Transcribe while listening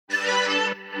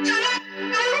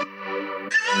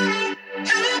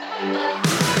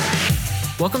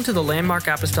Welcome to the Landmark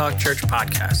Apostolic Church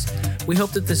podcast. We hope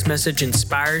that this message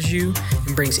inspires you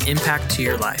and brings impact to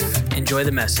your life. Enjoy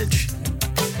the message.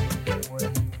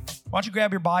 Why don't you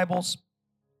grab your Bibles,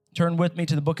 turn with me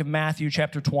to the book of Matthew,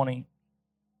 chapter 20.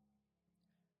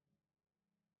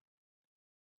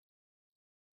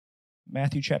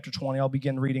 Matthew chapter 20, I'll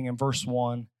begin reading in verse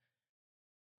 1.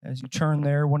 As you turn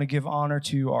there, I want to give honor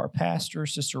to our pastor,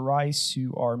 Sister Rice,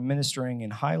 who are ministering in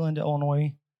Highland,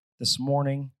 Illinois this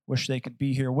morning. Wish they could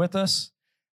be here with us.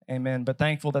 Amen. But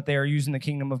thankful that they are using the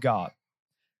kingdom of God.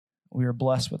 We are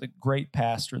blessed with a great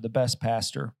pastor, the best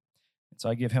pastor. And so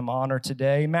I give him honor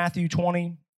today. Matthew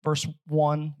 20, verse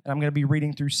 1, and I'm going to be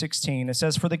reading through 16. It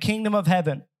says, "For the kingdom of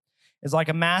heaven is like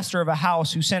a master of a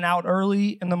house who sent out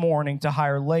early in the morning to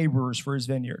hire laborers for his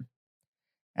vineyard.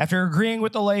 After agreeing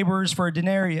with the laborers for a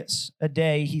denarius a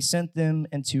day, he sent them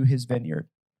into his vineyard.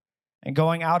 And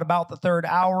going out about the third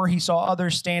hour, he saw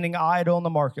others standing idle in the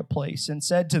marketplace and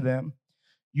said to them,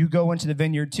 'You go into the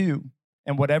vineyard too,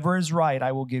 and whatever is right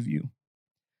I will give you.'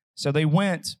 So they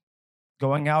went,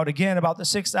 going out again about the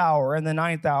 6th hour, and the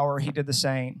 9th hour he did the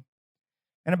same.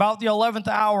 And about the 11th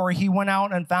hour he went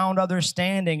out and found others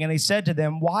standing, and he said to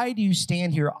them, 'Why do you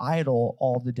stand here idle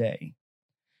all the day?'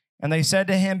 And they said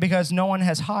to him, 'Because no one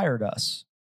has hired us.'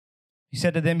 He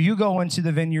said to them, 'You go into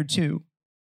the vineyard too.'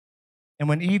 And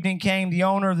when evening came, the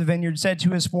owner of the vineyard said to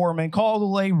his foreman, 'Call the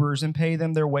laborers and pay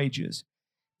them their wages,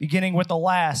 beginning with the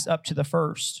last up to the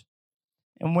first.'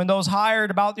 And when those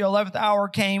hired about the 11th hour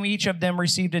came, each of them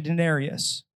received a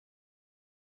denarius.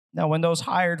 Now when those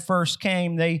hired first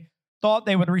came, they thought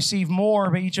they would receive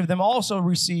more, but each of them also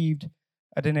received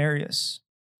a denarius.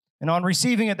 And on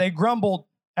receiving it, they grumbled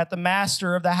at the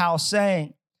master of the house,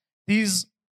 saying, 'These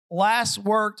last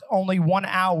worked only 1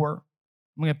 hour.'"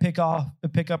 I'm going to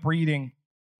pick up reading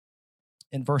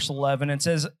in verse 11. It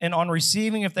says, "And on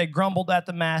receiving, if they grumbled at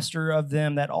the master of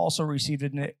them that also received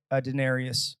a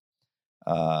denarius,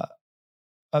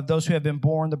 of those who have been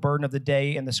borne the burden of the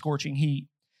day and the scorching heat.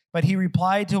 But he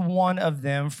replied to one of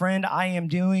them, 'Friend, I am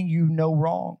doing you no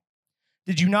wrong.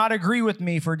 Did you not agree with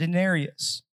me for a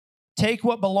denarius? Take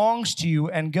what belongs to you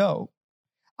and go.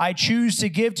 I choose to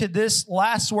give to this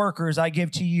last worker as I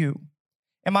give to you.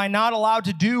 Am I not allowed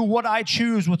to do what I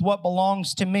choose with what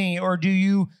belongs to me, or do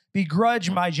you begrudge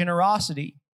my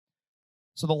generosity?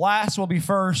 So the last will be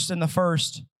first and the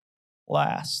first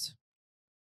last.'"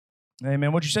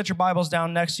 Amen. Would you set your Bibles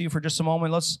down next to you for just a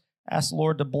moment? Let's ask the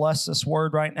Lord to bless this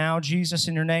word right now. Jesus,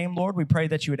 in your name, Lord, we pray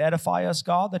that you would edify us,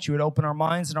 God, that you would open our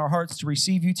minds and our hearts to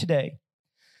receive you today.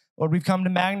 Lord, we've come to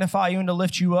magnify you and to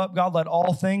lift you up. God, let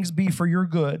all things be for your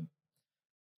good.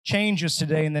 Change us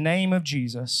today in the name of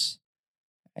Jesus.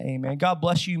 Amen. God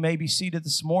bless you. You may be seated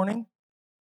this morning.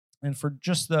 And for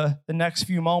just the next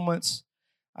few moments,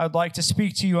 I'd like to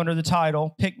speak to you under the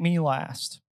title, Pick Me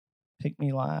Last. Pick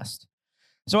me last.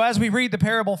 So as we read the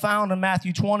parable found in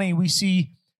Matthew 20, we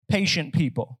see patient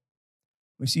people.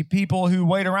 We see people who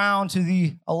wait around to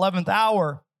the 11th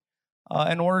hour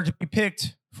in order to be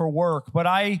picked for work. But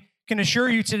I can assure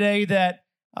you today that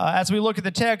as we look at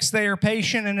the text, they are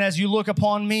patient, and as you look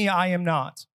upon me, I am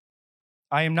not.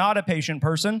 I am not a patient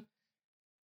person.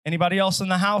 Anybody else in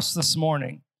the house this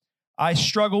morning? I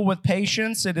struggle with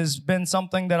patience. It has been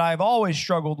something that I've always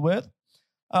struggled with.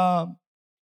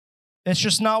 It's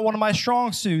just not one of my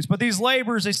strong suits. But these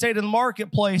laborers, they stayed in the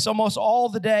marketplace almost all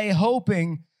the day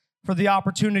hoping for the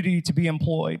opportunity to be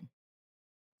employed.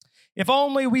 If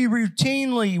only we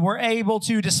routinely were able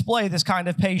to display this kind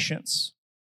of patience,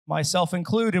 myself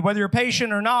included. Whether you're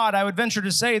patient or not, I would venture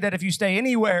to say that if you stay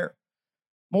anywhere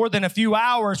more than a few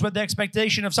hours with the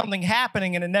expectation of something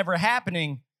happening and it never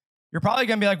happening, you're probably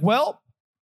going to be like, well,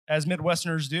 as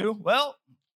Midwesterners do, well,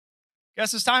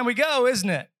 guess it's time we go, isn't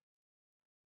it?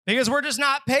 Because we're just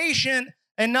not patient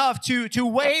enough to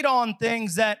wait on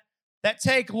things that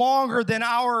take longer than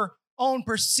our own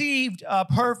perceived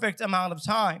perfect amount of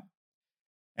time.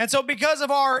 And so because of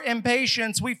our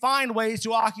impatience, we find ways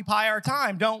to occupy our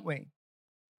time, don't we?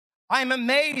 I'm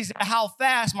amazed at how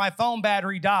fast my phone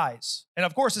battery dies. And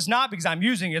of course, it's not because I'm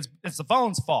using it, it's the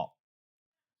phone's fault.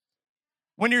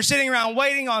 When you're sitting around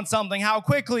waiting on something, how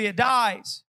quickly it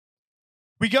dies.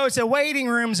 We go to waiting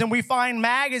rooms and we find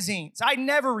magazines. I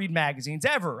never read magazines,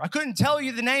 ever. I couldn't tell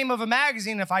you the name of a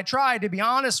magazine if I tried, to be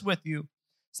honest with you.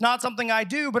 It's not something I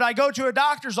do, but I go to a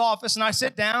doctor's office and I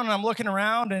sit down and I'm looking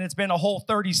around and it's been a whole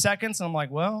 30 seconds and I'm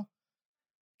like, well,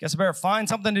 guess I better find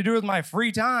something to do with my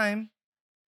free time.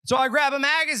 So I grab a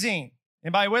magazine.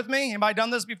 Anybody with me? Anybody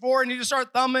done this before? And you just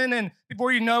start thumbing, and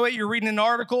before you know it, you're reading an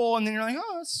article, and then you're like,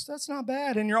 oh, that's not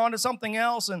bad, and you're on to something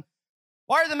else. And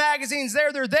why are the magazines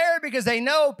there? They're there because they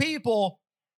know people,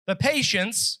 the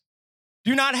patients,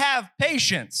 do not have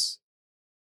patience,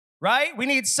 right? We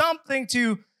need something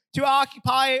to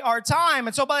occupy our time.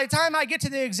 And so by the time I get to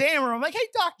the exam room, I'm like, hey,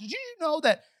 doctor, did you know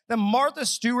that the Martha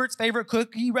Stewart's favorite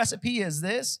cookie recipe is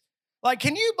this? Like,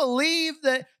 can you believe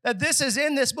that this is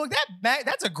in this book?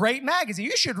 That's a great magazine.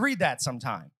 You should read that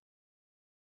sometime.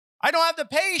 I don't have the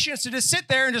patience to just sit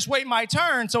there and just wait my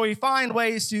turn, so we find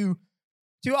ways to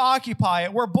occupy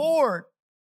it. We're bored.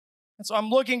 And so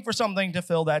I'm looking for something to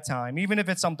fill that time, even if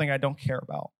it's something I don't care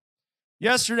about.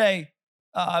 Yesterday,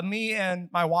 me and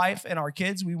my wife and our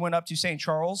kids, we went up to St.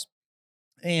 Charles,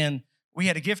 and we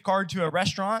had a gift card to a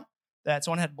restaurant that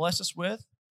someone had blessed us with.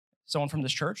 Someone from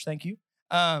this church, thank you.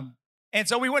 And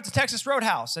so we went to Texas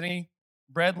Roadhouse. Any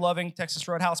bread-loving Texas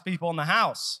Roadhouse people in the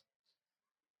house?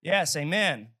 Yes,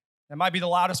 amen. That might be the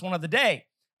loudest one of the day.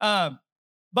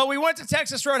 But we went to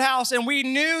Texas Roadhouse, and we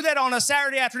knew that on a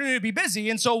Saturday afternoon it'd be busy.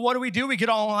 And so what do? We get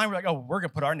online. We're like, oh, we're going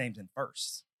to put our names in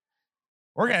first.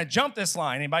 We're going to jump this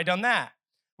line. Anybody done that?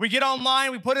 We get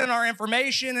online, we put in our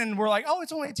information, and we're like, oh,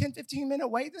 it's only a 10, 15-minute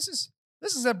wait. This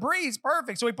is a breeze.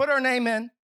 Perfect. So we put our name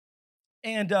in,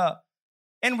 and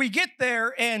we get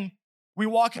there, and we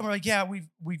walk in. We're like, yeah,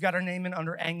 we've got our name in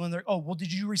under Anglin. They're, oh, well,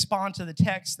 did you respond to the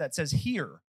text that says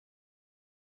here?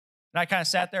 And I kind of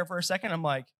sat there for a second. I'm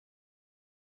like,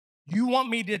 you want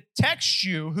me to text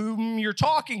you whom you're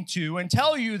talking to and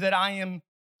tell you that I am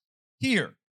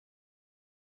here?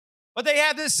 But they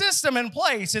have this system in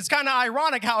place. It's kind of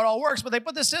ironic how it all works, but they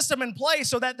put the system in place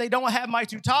so that they don't have my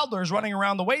two toddlers running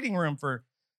around the waiting room for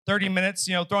 30 minutes,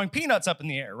 throwing peanuts up in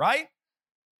the air, right?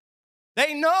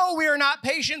 They know we are not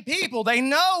patient people. They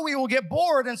know we will get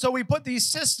bored, and so we put these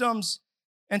systems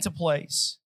into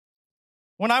place.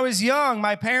 When I was young,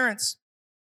 my parents,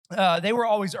 they were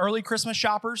always early Christmas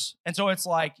shoppers, and so it's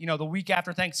like, the week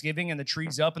after Thanksgiving, and the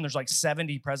tree's up, and there's like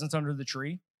 70 presents under the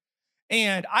tree.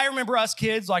 And I remember us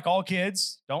kids, like all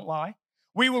kids, don't lie,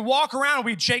 we would walk around,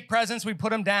 we'd shake presents, we'd put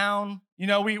them down,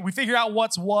 we figure out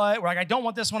what's what. We're like, I don't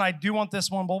want this one, I do want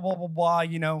this one, blah, blah, blah,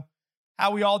 blah,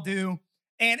 how we all do.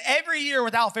 And every year,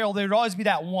 without fail, there would always be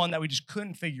that one that we just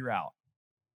couldn't figure out,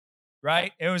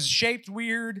 right? It was shaped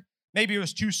weird. Maybe it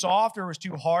was too soft or it was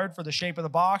too hard for the shape of the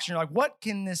box. And you're like, what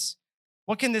can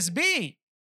this be?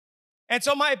 And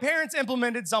so my parents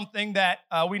implemented something that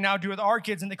we now do with our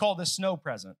kids, and they call it the snow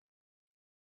present.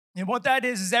 And what that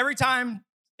is every time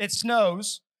it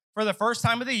snows for the first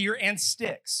time of the year and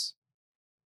sticks,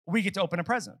 we get to open a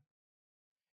present.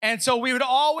 And so we would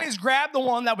always grab the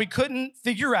one that we couldn't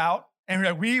figure out, and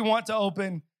we're like, we want to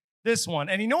open this one.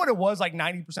 And you know what it was like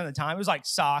 90% of the time? It was like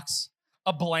socks,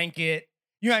 a blanket,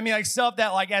 you know what I mean? Like stuff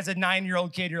that like as a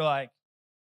 9-year-old kid, you're like.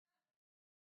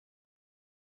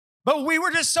 But we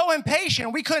were just so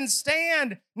impatient. We couldn't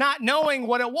stand not knowing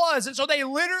what it was. And so they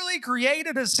literally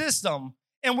created a system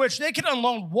in which they could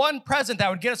unload one present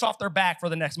that would get us off their back for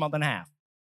the next month and a half.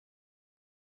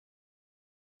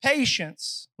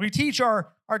 Patience. We teach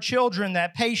our children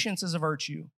that patience is a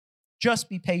virtue. Just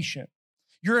be patient.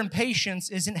 Your impatience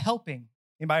isn't helping.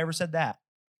 Anybody ever said that?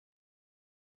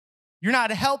 You're not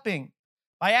helping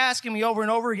by asking me over and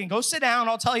over again, go sit down,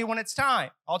 I'll tell you when it's time.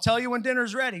 I'll tell you when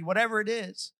dinner's ready, whatever it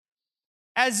is.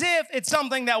 As if it's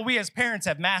something that we as parents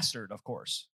have mastered, of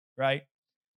course, right?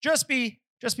 Just be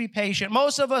patient.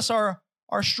 Most of us are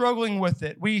struggling with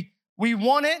it. We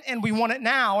want it, and we want it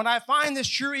now. And I find this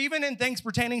true even in things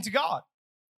pertaining to God.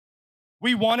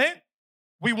 We want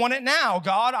it now.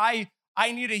 God,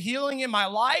 I need a healing in my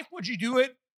life. Would you do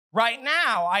it right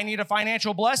now? I need a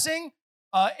financial blessing.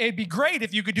 It'd be great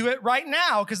if you could do it right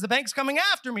now because the bank's coming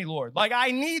after me, Lord. Like,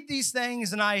 I need these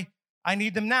things, and I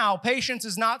need them now. Patience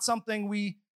is not something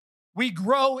we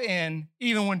grow in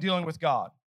even when dealing with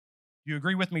God. Do you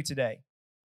agree with me today?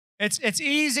 It's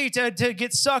easy to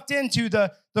get sucked into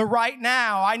the right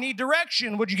now. I need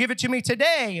direction. Would you give it to me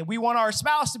today? We want our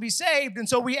spouse to be saved, and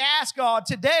so we ask God,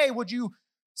 today, would you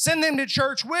send them to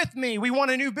church with me? We want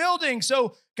a new building.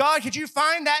 So, God, could you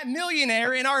find that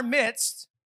millionaire in our midst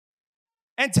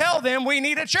and tell them we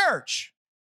need a church?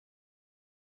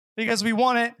 Because we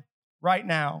want it right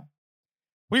now.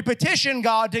 We petition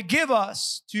God to give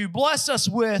us, to bless us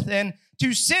with, and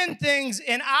to send things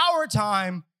in our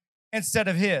time instead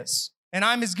of His. And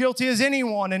I'm as guilty as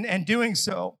anyone in doing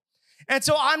so. And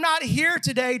so I'm not here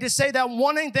today to say that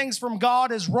wanting things from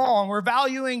God is wrong or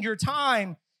valuing your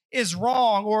time is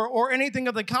wrong or anything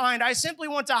of the kind. I simply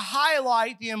want to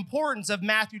highlight the importance of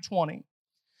Matthew 20,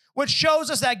 which shows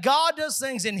us that God does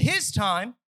things in His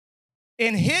time,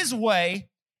 in His way,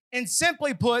 and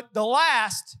simply put, the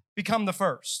last become the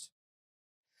first.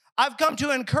 I've come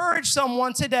to encourage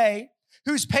someone today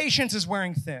whose patience is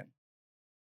wearing thin.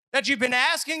 That you've been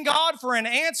asking God for an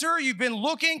answer. You've been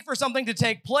looking for something to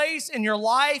take place in your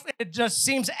life. And it just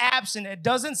seems absent. It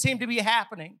doesn't seem to be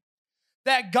happening.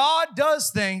 That God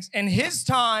does things in His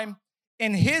time,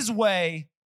 in His way,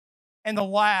 and the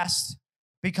last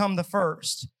become the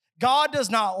first. God does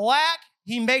not lack.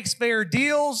 He makes fair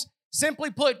deals.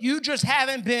 Simply put, you just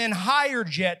haven't been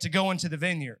hired yet to go into the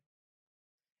vineyard.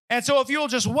 And so if you'll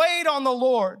just wait on the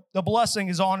Lord, the blessing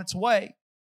is on its way.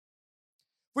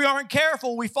 If we aren't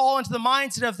careful, we fall into the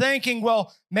mindset of thinking,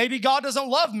 well, maybe God doesn't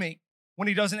love me when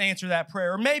He doesn't answer that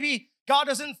prayer. Or maybe God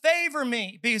doesn't favor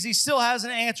me because He still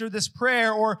hasn't answered this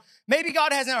prayer. Or maybe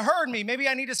God hasn't heard me. Maybe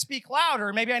I need to speak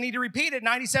louder. Maybe I need to repeat it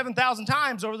 97,000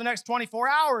 times over the next 24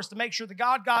 hours to make sure that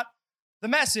God got the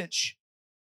message.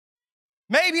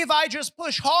 Maybe if I just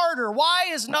push harder, why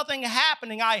is nothing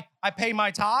happening? I pay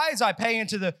my tithes, I pay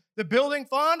into the building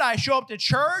fund, I show up to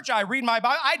church, I read my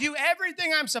Bible, I do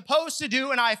everything I'm supposed to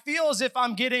do, and I feel as if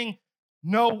I'm getting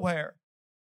nowhere.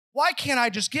 Why can't I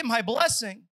just get my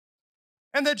blessing?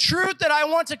 And the truth that I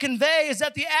want to convey is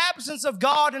that the absence of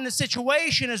God in a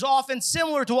situation is often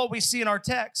similar to what we see in our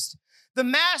text. The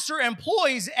master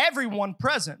employs everyone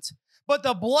present, but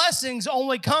the blessings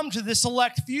only come to the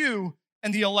select few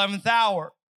in the 11th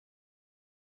hour.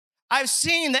 I've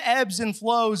seen the ebbs and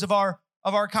flows of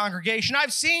our congregation.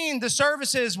 I've seen the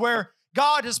services where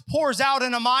God just pours out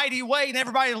in a mighty way and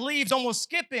everybody leaves almost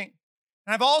skipping.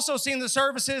 And I've also seen the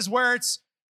services where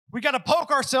we got to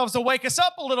poke ourselves to wake us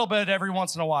up a little bit every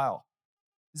once in a while.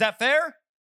 Is that fair?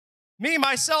 Me,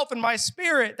 myself, and my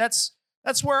spirit, that's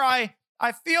where I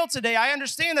feel today. I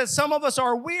understand that some of us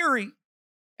are weary,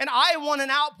 and I want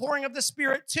an outpouring of the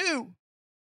Spirit too.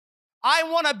 I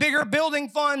want a bigger building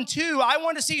fund too. I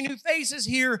want to see new faces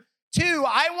here too.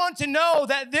 I want to know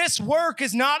that this work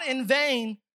is not in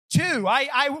vain too.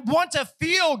 I want to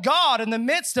feel God in the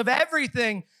midst of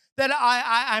everything that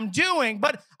I'm doing.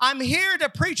 But I'm here to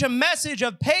preach a message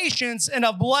of patience and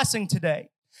of blessing today.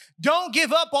 Don't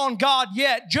give up on God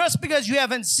yet just because you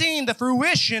haven't seen the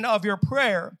fruition of your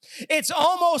prayer. It's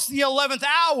almost the 11th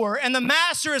hour and the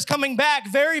Master is coming back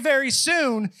very, very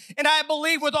soon. And I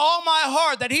believe with all my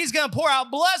heart that He's going to pour out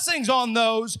blessings on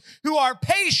those who are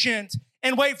patient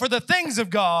and wait for the things of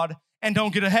God and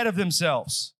don't get ahead of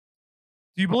themselves.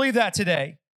 Do you believe that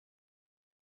today?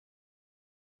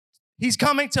 He's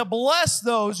coming to bless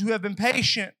those who have been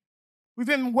patient. We've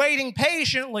been waiting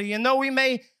patiently, and though we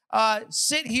may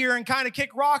sit here and kind of kick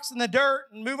rocks in the dirt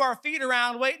and move our feet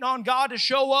around waiting on God to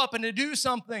show up and to do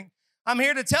something, I'm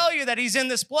here to tell you that He's in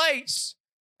this place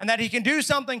and that He can do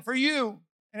something for you.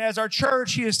 And as our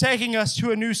church, He is taking us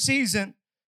to a new season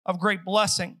of great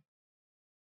blessing.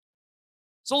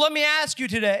 So let me ask you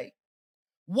today,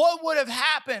 what would have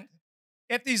happened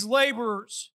if these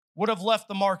laborers would have left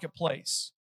the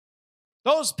marketplace?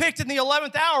 Those picked in the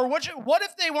 11th hour, what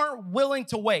if they weren't willing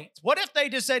to wait? What if they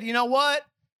just said, you know what?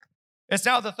 It's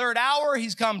now the 3rd hour.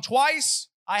 He's come twice.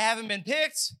 I haven't been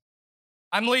picked.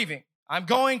 I'm leaving. I'm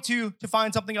going to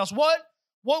find something else. What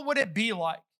would it be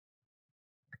like?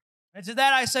 And to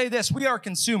that I say this, we are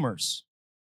consumers.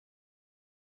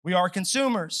 We are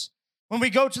consumers. When we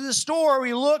go to the store,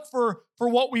 we look for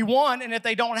what we want, and if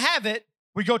they don't have it,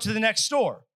 we go to the next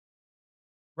store,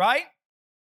 right?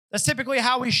 That's typically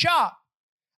how we shop.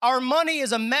 Our money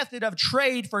is a method of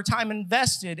trade for time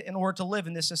invested in order to live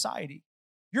in this society.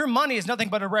 Your money is nothing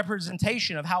but a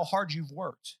representation of how hard you've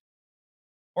worked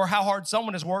or how hard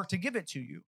someone has worked to give it to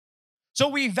you. So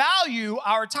we value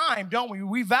our time, don't we?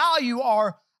 We value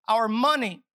our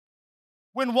money.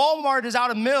 When Walmart is out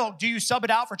of milk, do you sub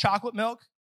it out for chocolate milk?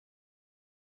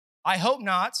 I hope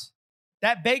not.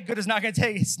 That baked good is not going to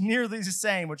taste nearly the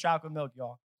same with chocolate milk,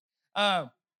 y'all.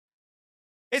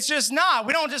 It's just not.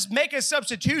 We don't just make a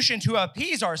substitution to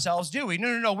appease ourselves, do we?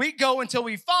 No. We go until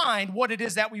we find what it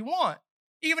is that we want.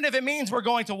 Even if it means we're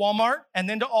going to Walmart and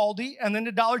then to Aldi and then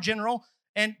to Dollar General.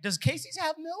 And does Casey's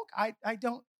have milk? I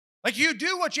don't. Like, you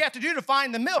do what you have to do to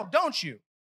find the milk, don't you?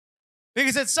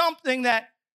 Because it's something that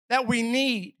we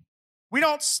need. We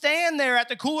don't stand there at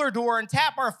the cooler door and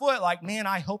tap our foot like, man,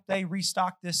 I hope they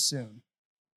restock this soon.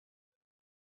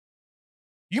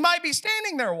 You might be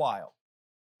standing there a while.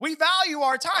 We value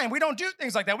our time. We don't do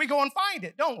things like that. We go and find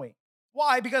it, don't we?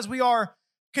 Why? Because we are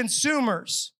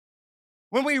consumers.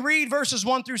 When we read verses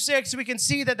 1 through 6, we can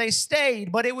see that they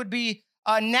stayed, but it would be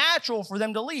natural for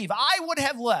them to leave. I would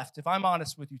have left, if I'm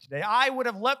honest with you today. I would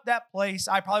have left that place.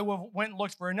 I probably would have went and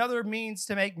looked for another means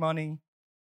to make money.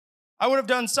 I would have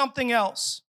done something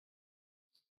else.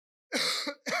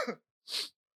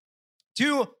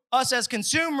 To us as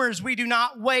consumers, we do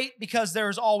not wait because there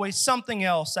is always something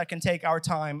else that can take our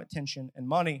time, attention, and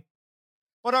money.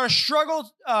 But our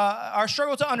struggle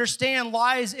to understand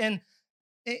lies in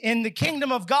the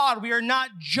kingdom of God. We are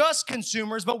not just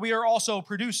consumers, but we are also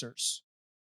producers.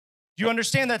 Do you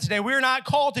understand that today? We are not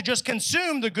called to just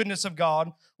consume the goodness of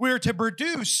God. We are to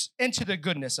produce into the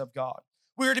goodness of God.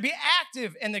 We are to be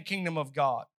active in the kingdom of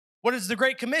God. What is the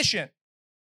Great Commission?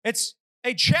 It's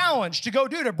a challenge to go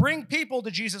do, to bring people to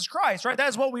Jesus Christ, right?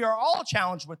 That's what we are all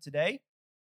challenged with today.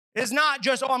 It's not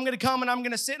just, I'm going to come and I'm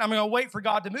going to sit and I'm going to wait for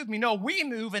God to move me. No, we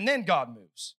move and then God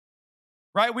moves,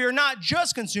 right? We are not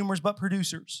just consumers, but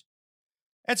producers.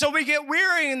 And so we get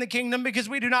weary in the kingdom because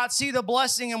we do not see the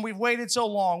blessing and we've waited so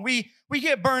long. We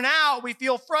get burnt out, we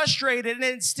feel frustrated, and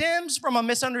it stems from a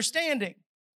misunderstanding.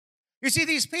 You see,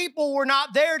 these people were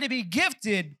not there to be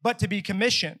gifted, but to be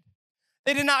commissioned.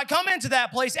 They did not come into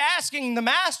that place asking the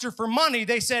master for money.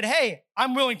 They said, hey,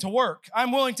 I'm willing to work.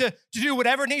 I'm willing to do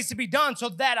whatever needs to be done so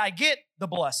that I get the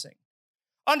blessing.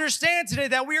 Understand today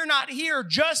that we are not here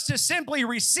just to simply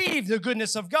receive the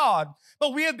goodness of God,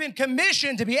 but we have been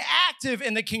commissioned to be active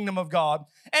in the kingdom of God.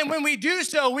 And when we do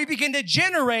so, we begin to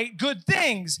generate good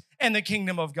things in the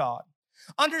kingdom of God.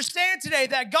 Understand today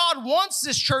that God wants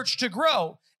this church to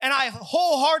grow. And I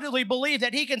wholeheartedly believe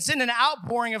that he can send an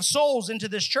outpouring of souls into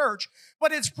this church,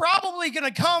 but it's probably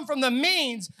going to come from the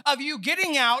means of you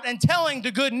getting out and telling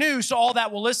the good news to all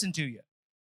that will listen to you.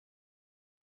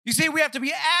 You see, we have to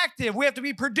be active. We have to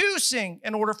be producing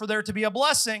in order for there to be a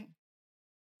blessing.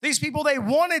 These people, they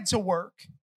wanted to work.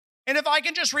 And if I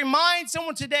can just remind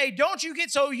someone today, don't you get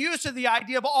so used to the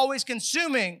idea of always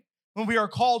consuming when we are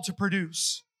called to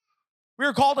produce. We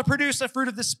are called to produce the fruit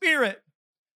of the Spirit.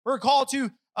 We're called to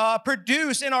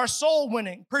produce in our soul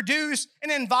winning, produce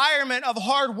an environment of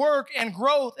hard work and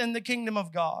growth in the kingdom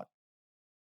of God.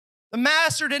 The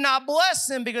master did not bless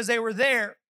them because they were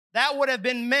there. That would have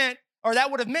meant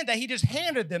that he just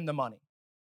handed them the money.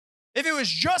 If it was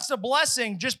just a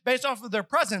blessing, just based off of their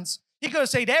presence, he could have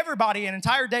saved everybody an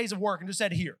entire days of work and just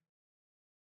said, here.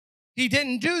 He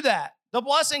didn't do that. The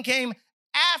blessing came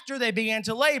after they began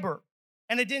to labor.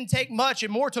 And it didn't take much. It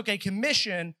more took a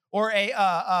commission or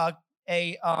a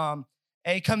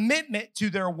commitment to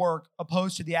their work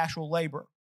opposed to the actual labor.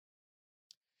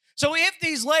 So if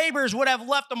these laborers would have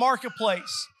left the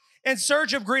marketplace in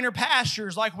search of greener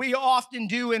pastures like we often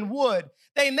do in wood,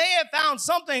 they may have found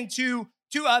something to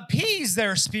appease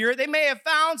their spirit. They may have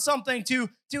found something to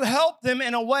help them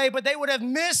in a way, but they would have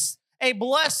missed a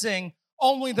blessing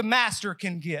only the master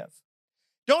can give.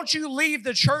 Don't you leave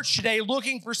the church today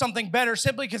looking for something better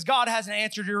simply because God hasn't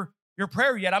answered your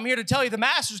prayer yet. I'm here to tell you the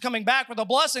master's coming back with a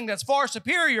blessing that's far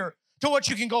superior to what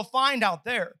you can go find out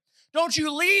there. Don't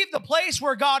you leave the place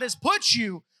where God has put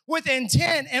you with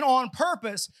intent and on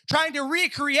purpose, trying to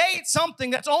recreate something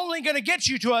that's only going to get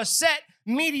you to a set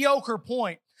mediocre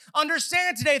point.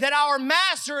 Understand today that our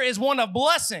master is one of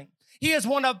blessing. He is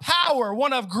one of power,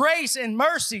 one of grace and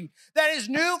mercy that is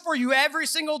new for you every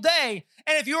single day.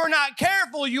 And if you are not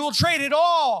careful, you will trade it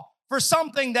all for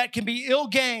something that can be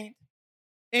ill-gained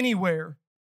anywhere,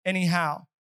 anyhow.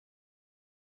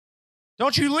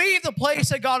 Don't you leave the place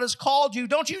that God has called you.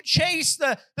 Don't you chase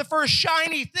the first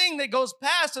shiny thing that goes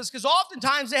past us, because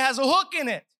oftentimes it has a hook in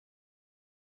it.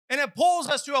 And it pulls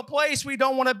us to a place we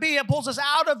don't want to be. It pulls us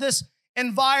out of this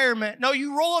environment. No,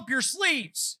 you roll up your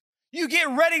sleeves. You get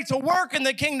ready to work in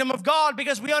the kingdom of God,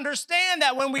 because we understand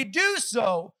that when we do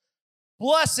so,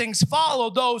 blessings follow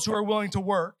those who are willing to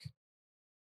work.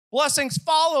 Blessings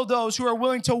follow those who are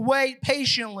willing to wait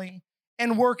patiently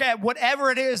and work at whatever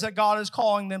it is that God is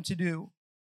calling them to do.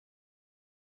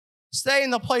 Stay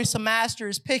in the place the master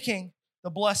is picking the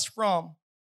blessed from,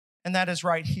 and that is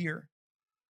right here.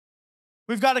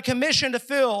 We've got a commission to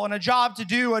fill and a job to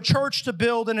do, a church to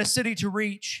build and a city to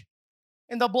reach.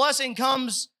 And the blessing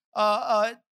comes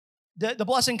the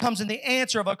blessing comes in the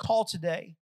answer of a call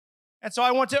today. And so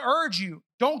I want to urge you,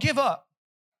 don't give up.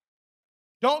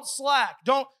 Don't slack.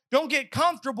 Don't get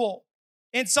comfortable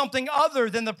in something other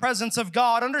than the presence of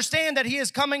God. Understand that he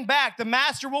is coming back. The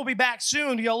master will be back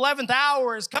soon. The 11th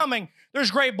hour is coming.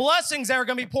 There's great blessings that are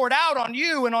going to be poured out on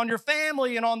you and on your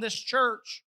family and on this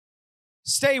church.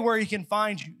 Stay where he can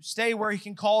find you. Stay where he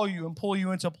can call you and pull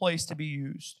you into a place to be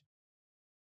used.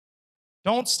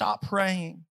 Don't stop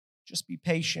praying. Just be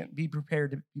patient. Be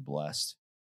prepared to be blessed.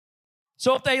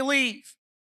 So if they leave,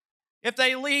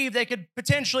 they could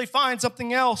potentially find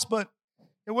something else, but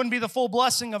it wouldn't be the full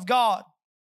blessing of God.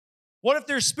 What if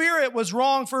their spirit was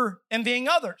wrong for envying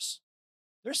others?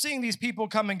 They're seeing these people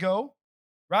come and go,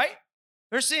 right?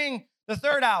 They're seeing the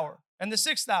 3rd hour and the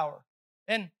 6th hour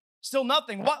and still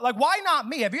nothing. Why not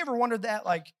me? Have you ever wondered that?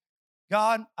 Like,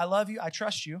 God, I love you. I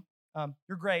trust you.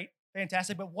 You're great.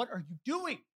 Fantastic. But what are you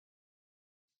doing?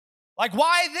 Like,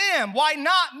 why them? Why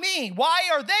not me? Why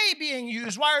are they being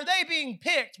used? Why are they being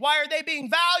picked? Why are they being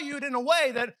valued in a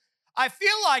way that I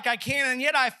feel like I can, and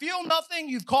yet I feel nothing?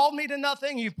 You've called me to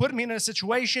nothing. You've put me in a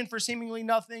situation for seemingly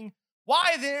nothing.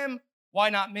 Why them?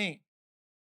 Why not me?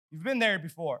 You've been there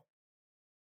before.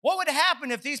 What would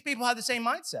happen if these people had the same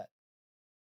mindset?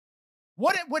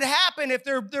 What would happen if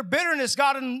their bitterness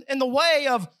got in the way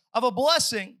of a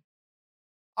blessing?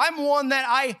 I'm one that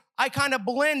I kind of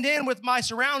blend in with my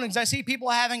surroundings. I see people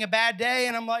having a bad day,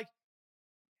 and I'm like,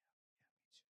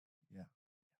 yeah.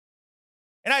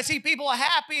 And I see people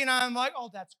happy, and I'm like,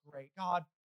 oh, that's great.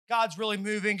 God's really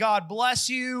moving. God bless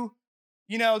you.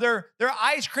 You know, their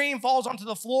ice cream falls onto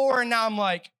the floor, and now I'm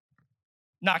like,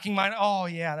 knocking mine. Oh,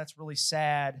 yeah, that's really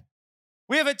sad.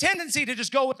 We have a tendency to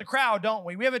just go with the crowd, don't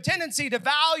we? We have a tendency to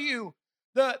value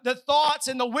the thoughts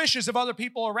and the wishes of other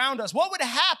people around us. What would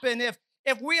happen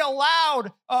if we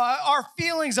allowed our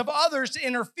feelings of others to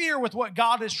interfere with what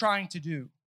God is trying to do?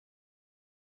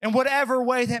 In whatever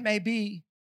way that may be.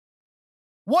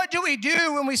 What do we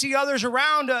do when we see others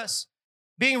around us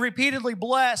being repeatedly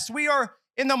blessed? We are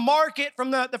in the market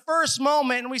from the first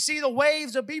moment, and we see the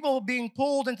waves of people being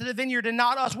pulled into the vineyard and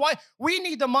not us. Why? We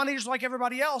need the money just like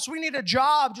everybody else. We need a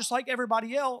job just like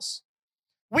everybody else.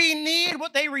 We need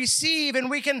what they receive, and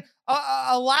we can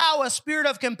allow a spirit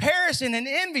of comparison and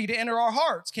envy to enter our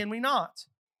hearts, can we not?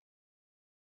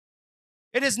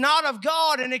 It is not of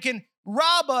God, and it can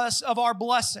rob us of our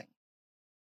blessing.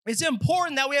 It's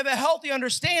important that we have a healthy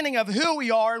understanding of who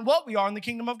we are and what we are in the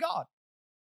kingdom of God.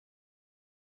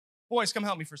 Boys, come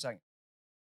help me for a second.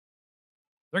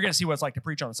 They're going to see what it's like to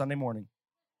preach on a Sunday morning.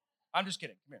 I'm just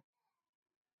kidding. Come here.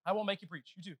 I won't make you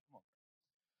preach. You too. Come on.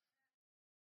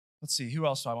 Let's see. Who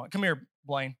else do I want? Come here,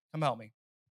 Blaine. Come help me.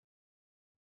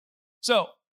 So,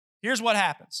 here's what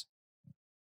happens.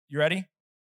 You ready?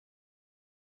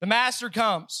 The master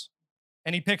comes,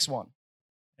 and he picks one,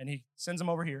 and he sends him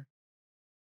over here.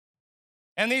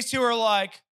 And these two are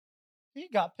like, he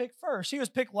got picked first. He was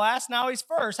picked last, now he's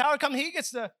first. How come he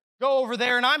gets to go over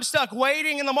there, and I'm stuck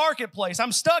waiting in the marketplace?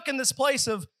 I'm stuck in this place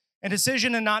of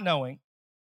indecision and not knowing.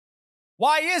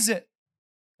 Why is it?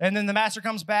 And then the master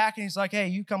comes back, and he's like, hey,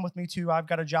 you come with me too. I've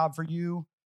got a job for you.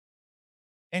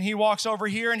 And he walks over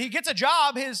here, and he gets a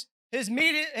job. His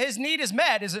need is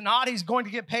met, is it not? He's going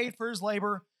to get paid for his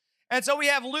labor. And so we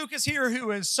have Lucas here,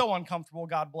 who is so uncomfortable,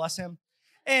 God bless him.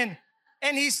 And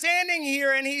he's standing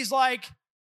here, and he's like,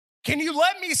 can you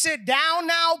let me sit down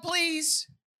now, please?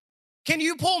 Can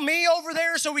you pull me over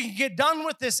there so we can get done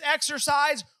with this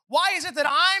exercise? Why is it that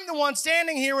I'm the one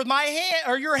standing here with my hand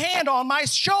or your hand on my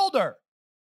shoulder?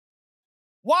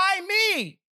 Why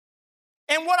me?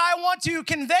 And what I want to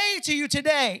convey to you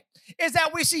today is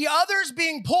that we see others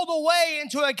being pulled away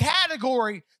into a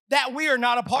category that we are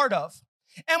not a part of.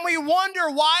 And we wonder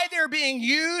why they're being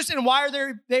used and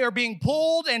why they are being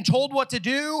pulled and told what to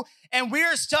do. And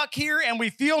we're stuck here and we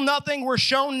feel nothing. We're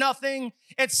shown nothing.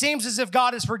 It seems as if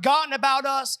God has forgotten about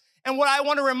us. And what I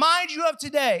want to remind you of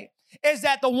today is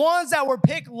that the ones that were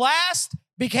picked last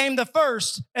became the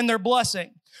first in their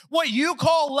blessing. What you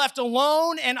call left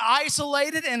alone and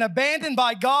isolated and abandoned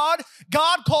by God,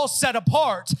 God calls set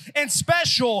apart and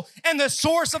special and the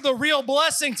source of the real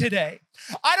blessing today.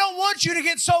 I don't want you to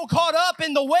get so caught up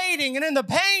in the waiting and in the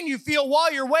pain you feel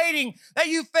while you're waiting that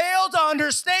you fail to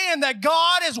understand that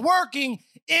God is working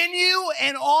in you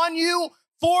and on you,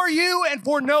 and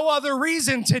for no other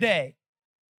reason today.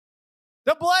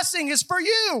 The blessing is for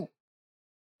you.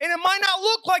 And it might not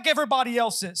look like everybody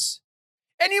else's.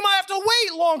 And you might have to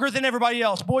wait longer than everybody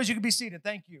else. Boys, you can be seated.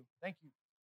 Thank you. Thank you.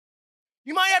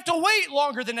 You might have to wait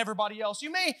longer than everybody else.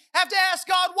 You may have to ask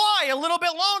God why a little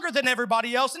bit longer than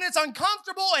everybody else. And it's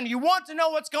uncomfortable and you want to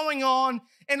know what's going on.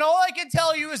 And all I can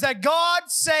tell you is that God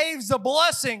saves the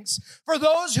blessings for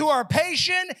those who are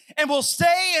patient and will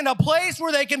stay in a place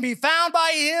where they can be found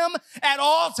by Him at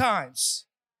all times.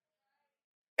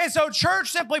 And so, church,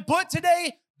 simply put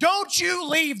today, don't you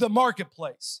leave the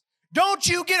marketplace. Don't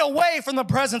you get away from the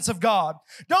presence of God.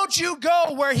 Don't you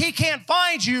go where He can't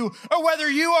find you or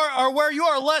where you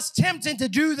are less tempted to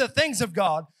do the things of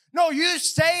God. No, you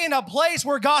stay in a place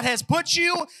where God has put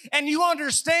you and you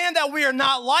understand that we are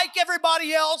not like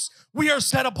everybody else. We are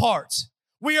set apart.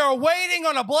 We are waiting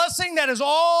on a blessing that is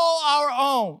all our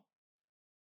own.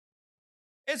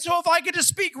 And so if I could just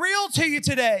speak real to you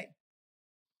today,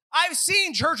 I've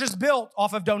seen churches built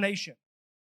off of donation.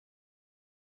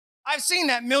 I've seen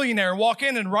that millionaire walk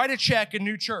in and write a check in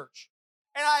new church.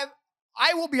 And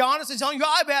I will be honest in telling you,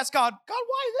 I've asked God,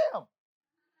 why them?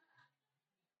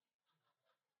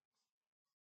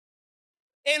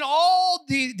 And all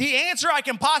the answer I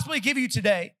can possibly give you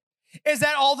today is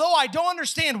that although I don't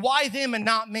understand why them and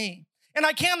not me, and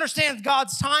I can't understand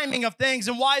God's timing of things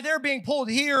and why they're being pulled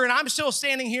here, and I'm still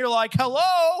standing here like,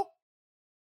 hello?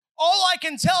 All I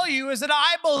can tell you is that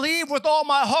I believe with all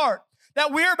my heart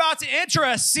that we're about to enter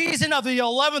a season of the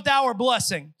 11th hour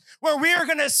blessing, where we are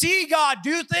going to see God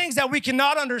do things that we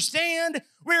cannot understand.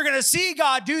 We're going to see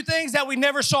God do things that we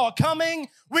never saw coming.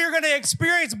 We're going to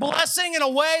experience blessing in a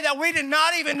way that we did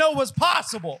not even know was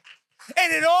possible.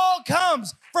 And it all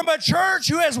comes from a church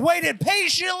who has waited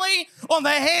patiently on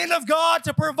the hand of God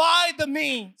to provide the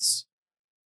means.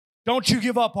 Don't you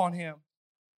give up on Him.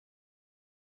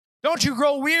 Don't you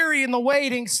grow weary in the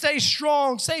waiting. Stay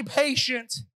strong. Stay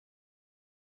patient.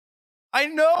 I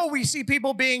know we see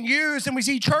people being used and we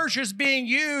see churches being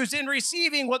used in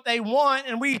receiving what they want,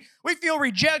 and we feel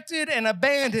rejected and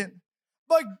abandoned.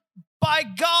 But by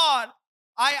God,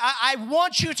 I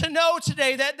want you to know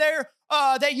today that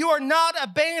that you are not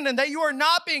abandoned, that you are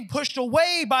not being pushed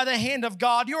away by the hand of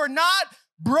God. You are not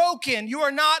broken. You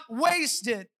are not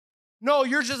wasted. No,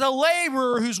 you're just a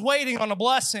laborer who's waiting on a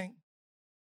blessing.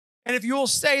 And if you will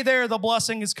stay there, the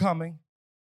blessing is coming.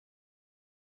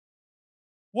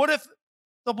 What if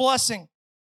the blessing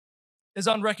is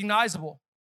unrecognizable?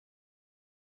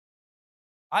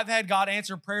 I've had God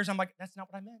answer prayers. I'm like, that's not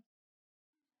what I meant.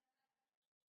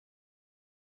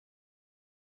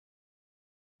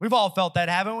 We've all felt that,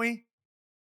 haven't we?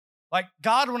 Like,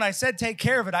 God, when I said take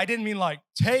care of it, I didn't mean like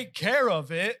take care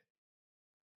of it,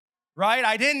 right?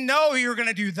 I didn't know you were going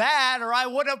to do that, or I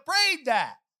would have prayed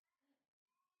that.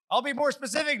 I'll be more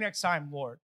specific next time,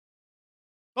 Lord.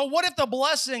 But what if the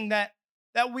blessing that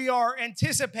we are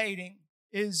anticipating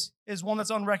is one that's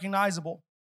unrecognizable?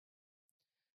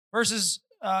 Verses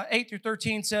 8 through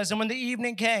 13 says, and when the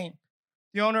evening came,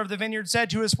 the owner of the vineyard said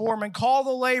to his foreman, call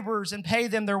the laborers and pay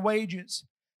them their wages,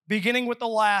 beginning with the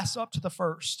last up to the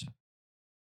first.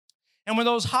 And when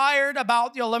those hired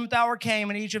about the 11th hour came,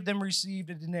 and each of them received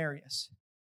a denarius.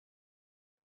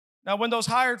 Now, when those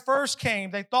hired first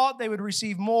came, they thought they would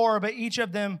receive more, but each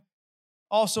of them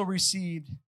also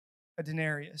received a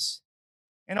denarius.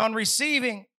 And on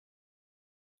receiving,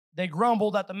 they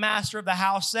grumbled at the master of the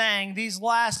house, saying, these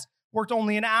last worked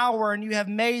only an hour, and you have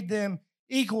made them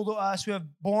equal to us who have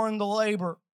borne the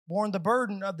labor, borne the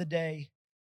burden of the day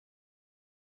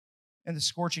and the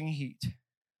scorching heat.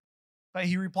 But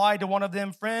he replied to one of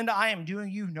them, friend, I am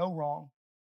doing you no wrong.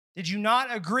 Did you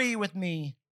not agree with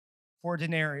me for a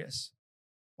denarius?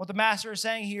 What the master is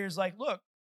saying here is like, look,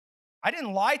 I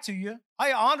didn't lie to you.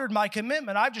 I honored my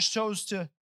commitment. I just chose to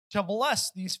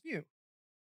bless these few.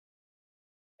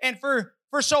 And for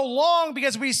so long,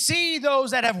 because we see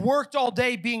those that have worked all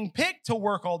day being picked to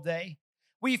work all day,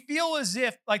 we feel as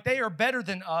if like they are better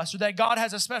than us, or that God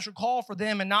has a special call for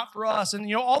them and not for us.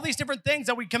 And, all these different things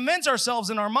that we convince ourselves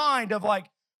in our mind of like,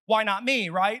 why not me,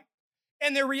 right?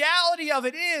 And the reality of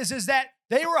it is that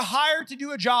they were hired to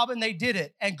do a job and they did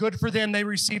it. And good for them, they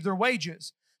received their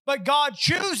wages. But God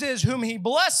chooses whom He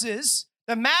blesses.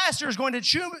 The master is going to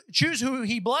choose who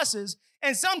He blesses.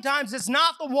 And sometimes it's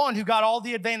not the one who got all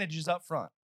the advantages up front.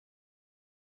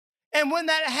 And when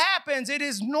that happens, it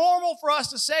is normal for us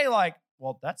to say like,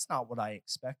 well, that's not what I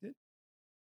expected.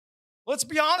 Let's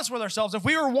be honest with ourselves. If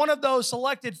we were one of those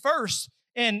selected first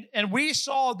and we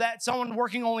saw that someone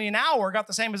working only an hour got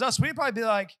the same as us, we'd probably be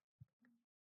like,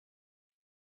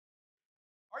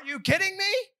 are you kidding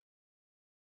me?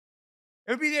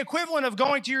 It would be the equivalent of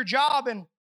going to your job and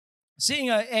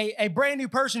seeing a brand new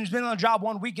person who's been on the job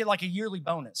 1 week get like a yearly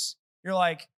bonus. You're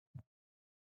like,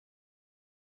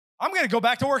 I'm going to go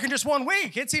back to work in just 1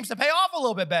 week. It seems to pay off a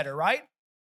little bit better, right?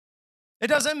 It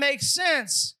doesn't make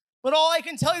sense. But all I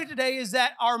can tell you today is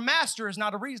that our master is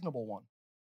not a reasonable one.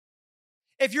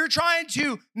 If you're trying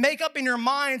to make up in your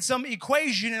mind some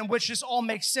equation in which this all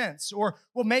makes sense, or,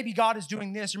 well, maybe God is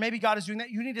doing this, or maybe God is doing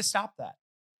that, you need to stop that.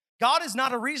 God is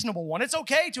not a reasonable one. It's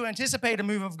okay to anticipate a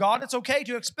move of God. It's okay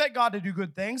to expect God to do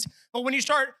good things. But when you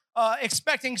start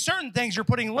expecting certain things, you're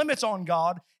putting limits on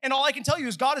God. And all I can tell you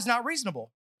is God is not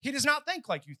reasonable. He does not think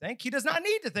like you think. He does not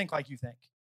need to think like you think.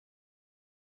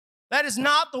 That is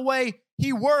not the way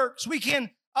He works. We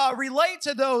can relate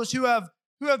to those who have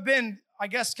been, I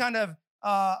guess, kind of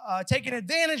taken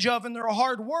advantage of in their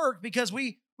hard work, because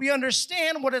we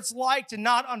understand what it's like to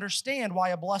not understand why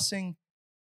a blessing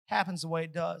happens the way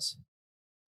it does.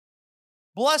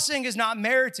 Blessing is not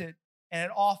merited, and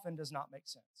it often does not make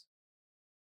sense.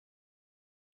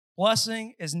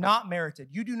 Blessing is not merited.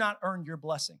 You do not earn your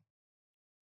blessing.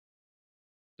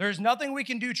 There's nothing we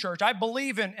can do, church. I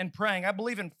believe in praying. I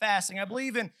believe in fasting. I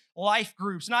believe in life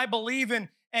groups. And I believe in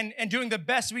and doing the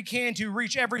best we can to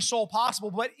reach every soul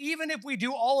possible. But even if we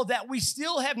do all of that, we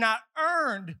still have not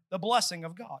earned the blessing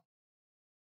of God.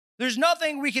 There's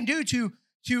nothing we can do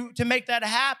to make that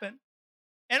happen.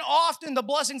 And often the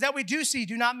blessings that we do see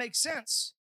do not make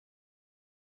sense.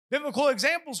 Biblical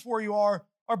examples for you are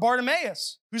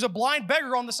Bartimaeus, who's a blind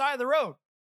beggar on the side of the road.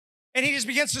 And he just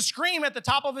begins to scream at the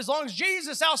top of his lungs,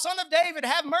 Jesus, thou son of David,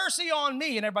 have mercy on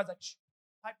me. And everybody's like, shh,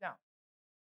 pipe down.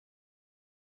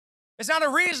 It's not a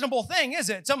reasonable thing, is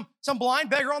it? Some blind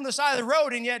beggar on the side of the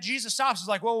road, and yet Jesus stops. He's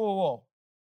like, whoa, whoa, whoa.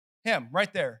 Him,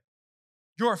 right there.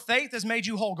 Your faith has made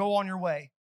you whole. Go on your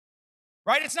way.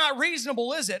 Right? It's not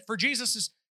reasonable, is it? For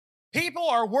people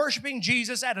are worshiping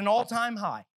Jesus at an all-time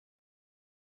high.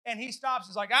 And he stops.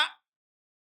 He's like,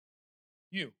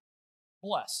 you,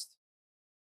 blessed.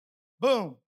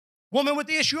 Boom. Woman with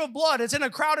the issue of blood. It's in a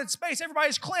crowded space.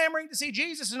 Everybody's clamoring to see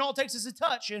Jesus, and all it takes is a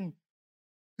touch. And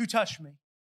who touched me?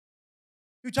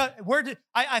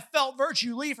 I felt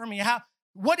virtue leave from me?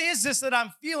 What is this that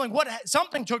I'm feeling?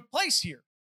 Something took place here.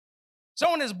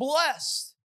 Someone is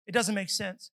blessed. It doesn't make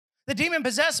sense. The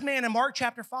demon-possessed man in Mark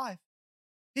chapter 5.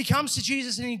 He comes to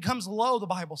Jesus and he comes low, the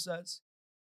Bible says.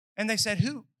 And they said,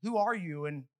 who are you?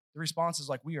 And the response is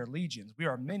like, we are legions. We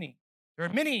are many. There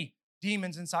are many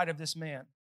demons inside of this man.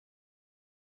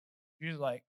 You're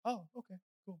like, oh, okay,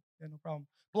 cool. Yeah, no problem.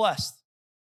 Blessed.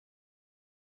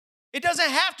 It doesn't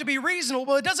have to be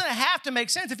reasonable. It doesn't have to make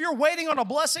sense. If you're waiting on a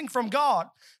blessing from God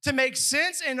to make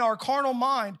sense in our carnal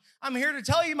mind, I'm here to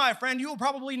tell you, my friend, you will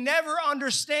probably never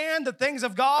understand the things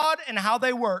of God and how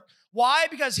they work. Why?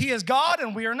 Because He is God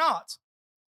and we are not.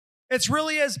 It's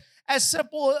really as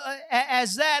simple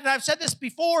as that. And I've said this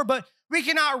before, but we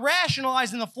cannot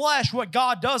rationalize in the flesh what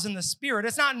God does in the spirit.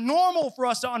 It's not normal for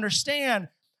us to understand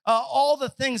all the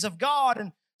things of God.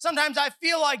 And sometimes I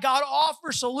feel like God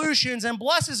offers solutions and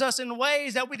blesses us in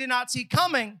ways that we did not see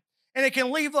coming. And it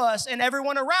can leave us and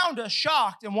everyone around us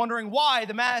shocked and wondering why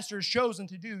the Master has chosen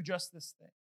to do just this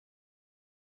thing.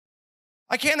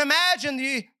 I can't imagine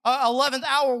the 11th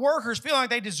hour workers feeling like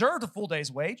they deserved a full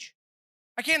day's wage.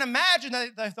 I can't imagine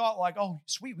that they thought like, oh,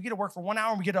 sweet, we get to work for 1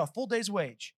 hour and we get a full day's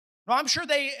wage. No, I'm sure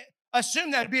they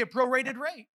assumed that would be a prorated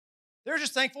rate. They're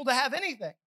just thankful to have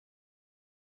anything.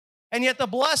 And yet the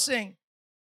blessing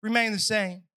remained the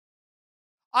same.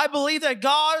 I believe that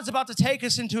God is about to take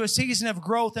us into a season of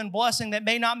growth and blessing that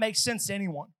may not make sense to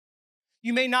anyone.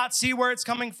 You may not see where it's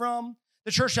coming from.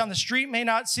 The church down the street may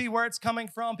not see where it's coming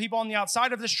from. People on the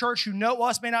outside of this church who know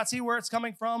us may not see where it's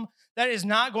coming from. That is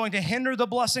not going to hinder the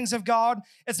blessings of God.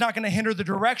 It's not going to hinder the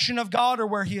direction of God or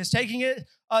where He is taking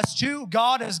us to.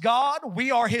 God is God.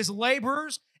 We are His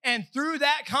laborers. And through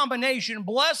that combination,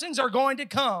 blessings are going to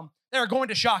come that are going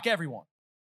to shock everyone.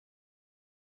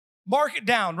 Mark it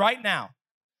down right now.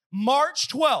 March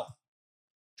 12th,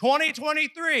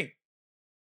 2023.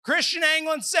 Christian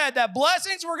Anglin said that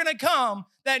blessings were going to come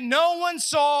that no one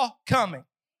saw coming.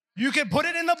 You can put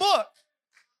it in the book.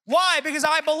 Why? Because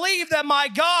I believe that my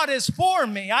God is for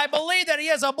me. I believe that He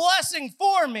has a blessing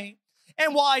for me.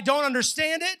 And while I don't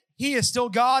understand it, He is still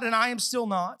God and I am still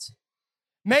not.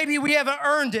 Maybe we haven't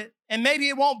earned it, and maybe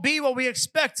it won't be what we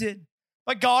expected,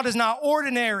 but God is not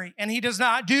ordinary, and He does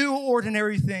not do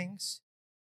ordinary things.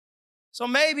 So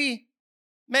maybe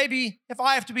if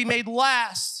I have to be made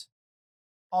last,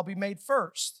 I'll be made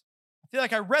first. I feel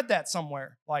like I read that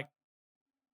somewhere, like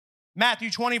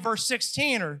Matthew 20, verse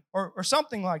 16 or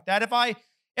something like that. If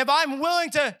I'm willing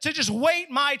to just wait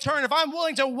my turn, if I'm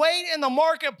willing to wait in the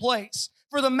marketplace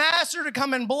for the Master to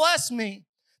come and bless me,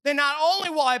 then not only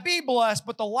will I be blessed,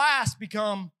 but the last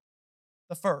become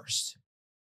the first.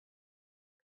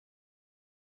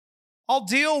 I'll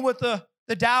deal with the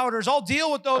doubters. I'll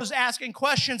deal with those asking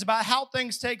questions about how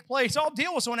things take place. I'll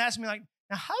deal with someone asking me like,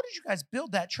 now, how did you guys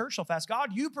build that church so fast? God,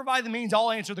 you provide the means.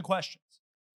 I'll answer the questions.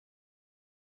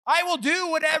 I will do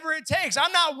whatever it takes.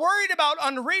 I'm not worried about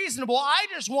unreasonable. I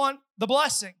just want the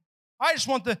blessing. I just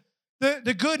want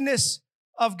the goodness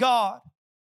of God.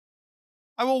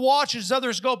 I will watch as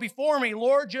others go before me.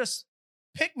 Lord, just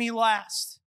pick me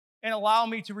last and allow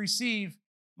me to receive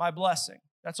my blessing.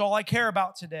 That's all I care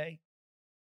about today.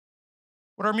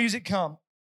 Would our music come?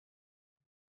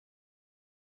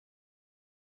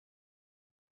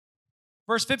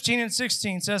 Verse 15 and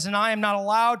 16 says, and I am not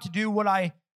allowed to do what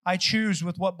I choose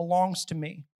with what belongs to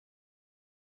me.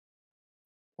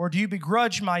 Or do you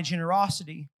begrudge my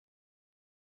generosity?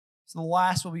 So the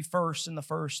last will be first and the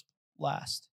first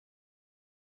last.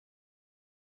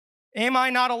 Am I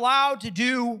not allowed to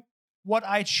do what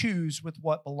I choose with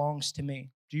what belongs to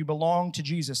me? Do you belong to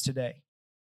Jesus today?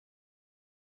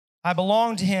 I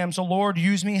belong to Him, so Lord,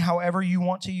 use me however you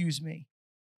want to use me.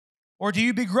 Or do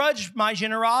you begrudge my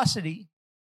generosity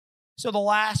so the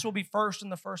last will be first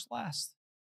and the first last?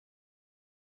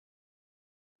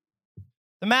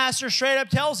 The master straight up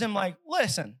tells him, like,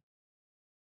 listen,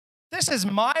 this is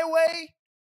my way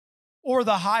or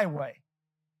the highway.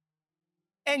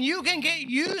 And you can get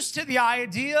used to the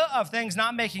idea of things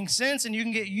not making sense, and you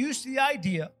can get used to the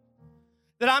idea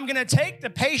that I'm going to take the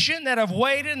patient that have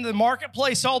waited in the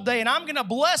marketplace all day and I'm going to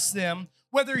bless them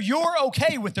whether you're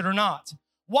okay with it or not.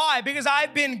 Why? Because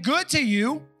I've been good to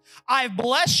you, I've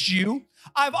blessed you,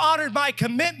 I've honored my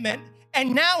commitment,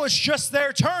 and now it's just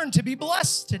their turn to be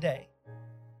blessed today.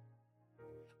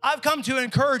 I've come to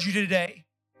encourage you today.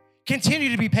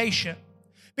 Continue to be patient.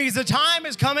 Because the time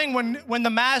is coming when the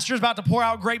master is about to pour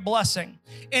out great blessing.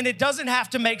 And it doesn't have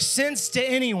to make sense to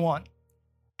anyone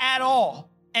at all,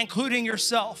 including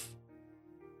yourself.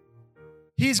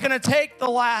 He's going to take the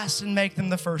last and make them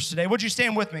the first today. Would you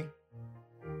stand with me?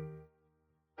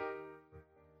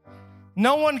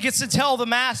 No one gets to tell the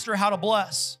master how to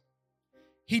bless.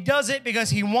 He does it because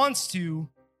he wants to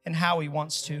and how he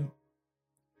wants to.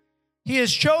 He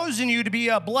has chosen you to be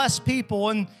a blessed people,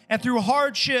 and through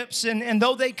hardships, and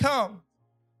though they come,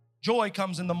 joy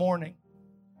comes in the morning.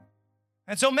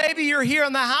 And so maybe you're here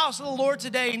in the house of the Lord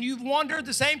today, and you've wondered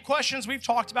the same questions we've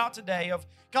talked about today of,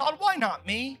 God, why not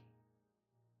me?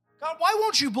 God, why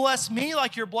won't you bless me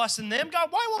like you're blessing them?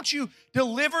 God, why won't you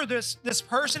deliver this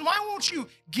person? Why won't you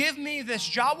give me this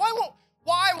job? Why won't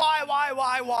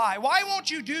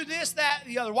you do this, that,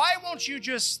 the other? Why won't you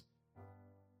just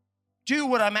do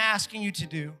what I'm asking you to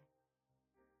do?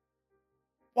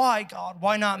 Why, God?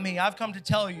 Why not me? I've come to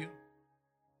tell you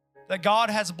that God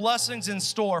has blessings in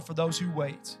store for those who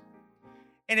wait.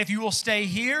 And if you will stay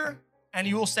here, and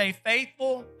you will stay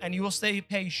faithful, and you will stay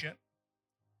patient,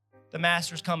 the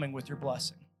master's coming with your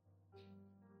blessing.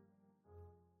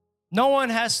 No one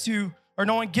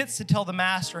gets to tell the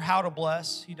master how to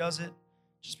bless. He does it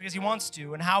just because he wants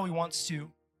to and how he wants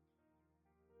to.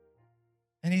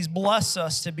 And he's blessed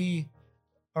us to be,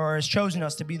 or has chosen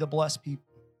us to be the blessed people.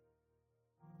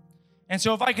 And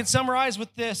so if I could summarize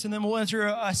with this, and then we'll enter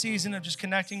a season of just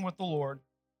connecting with the Lord.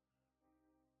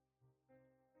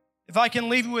 If I can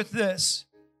leave you with this,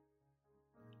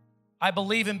 I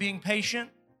believe in being patient.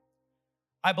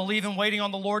 I believe in waiting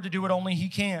on the Lord to do what only He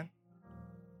can.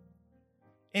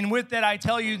 And with that, I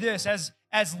tell you this,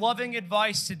 as loving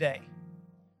advice today,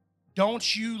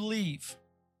 don't you leave.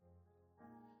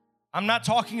 I'm not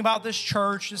talking about this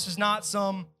church. This is not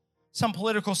some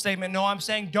political statement. No, I'm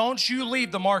saying don't you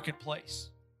leave the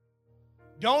marketplace.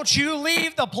 Don't you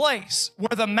leave the place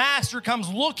where the master comes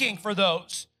looking for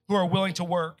those who are willing to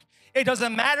work. It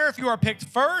doesn't matter if you are picked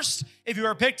first, if you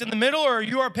are picked in the middle, or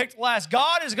you are picked last.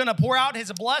 God is going to pour out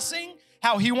His blessing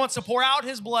how He wants to pour out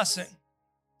His blessing.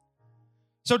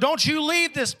 So don't you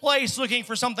leave this place looking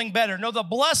for something better. No, the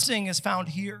blessing is found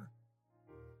here.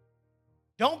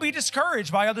 Don't be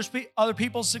discouraged by other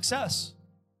people's success.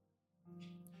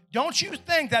 Don't you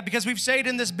think that because we've stayed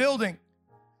in this building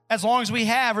as long as we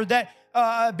have, or that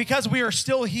because we are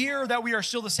still here, that we are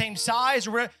still the same size,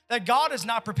 or that God is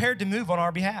not prepared to move on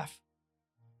our behalf.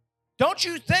 Don't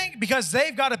you think because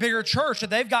they've got a bigger church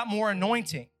that they've got more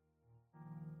anointing.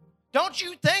 Don't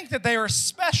you think that they are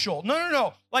special.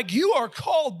 No. Like, you are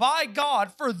called by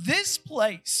God for this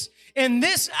place, in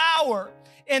this hour,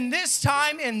 in this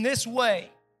time, in this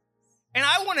way. And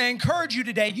I want to encourage you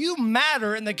today, you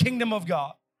matter in the kingdom of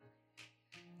God.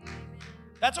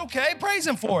 That's okay. Praise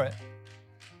Him for it.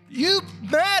 You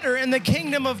matter in the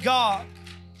kingdom of God.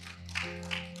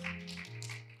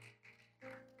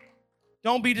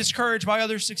 Don't be discouraged by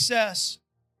other success.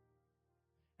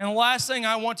 And the last thing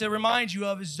I want to remind you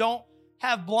of is don't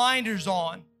have blinders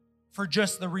on for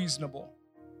just the reasonable.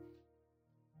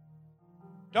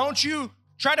 Don't you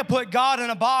try to put God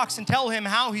in a box and tell Him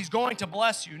how He's going to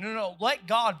bless you. No. Let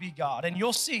God be God, and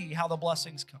you'll see how the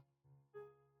blessings come.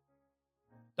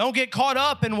 Don't get caught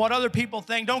up in what other people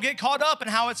think. Don't get caught up in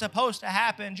how it's supposed to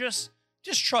happen. Just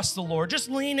trust the Lord. Just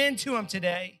lean into Him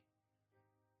today.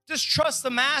 Just trust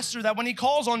the Master that when He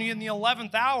calls on you in the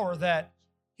 11th hour, that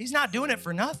He's not doing it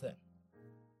for nothing.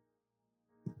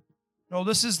 No,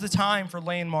 this is the time for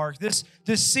Landmark. This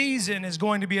season is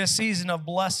going to be a season of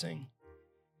blessing.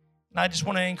 And I just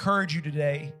want to encourage you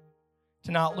today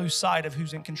to not lose sight of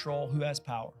who's in control, who has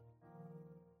power.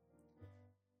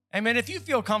 Amen. If you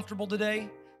feel comfortable today,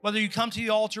 whether you come to the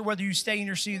altar, whether you stay in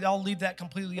your seat, I'll leave that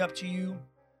completely up to you.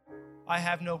 I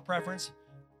have no preference.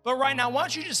 But right now, why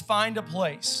don't you just find a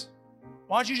place?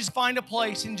 Why don't you just find a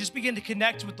place and just begin to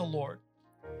connect with the Lord?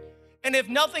 And if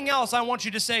nothing else, I want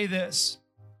you to say this: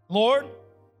 Lord,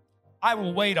 I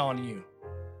will wait on you,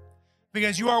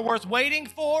 because you are worth waiting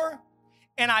for,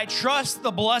 and I trust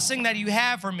the blessing that you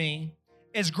have for me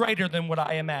is greater than what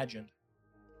I imagined.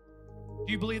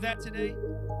 Do you believe that today?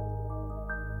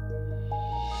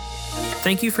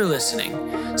 Thank you for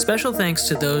listening. Special thanks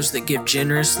to those that give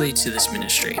generously to this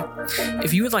ministry.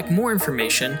 If you would like more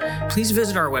information, please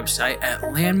visit our website at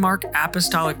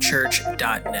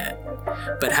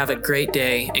landmarkapostolicchurch.net. But have a great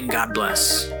day and God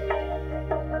bless.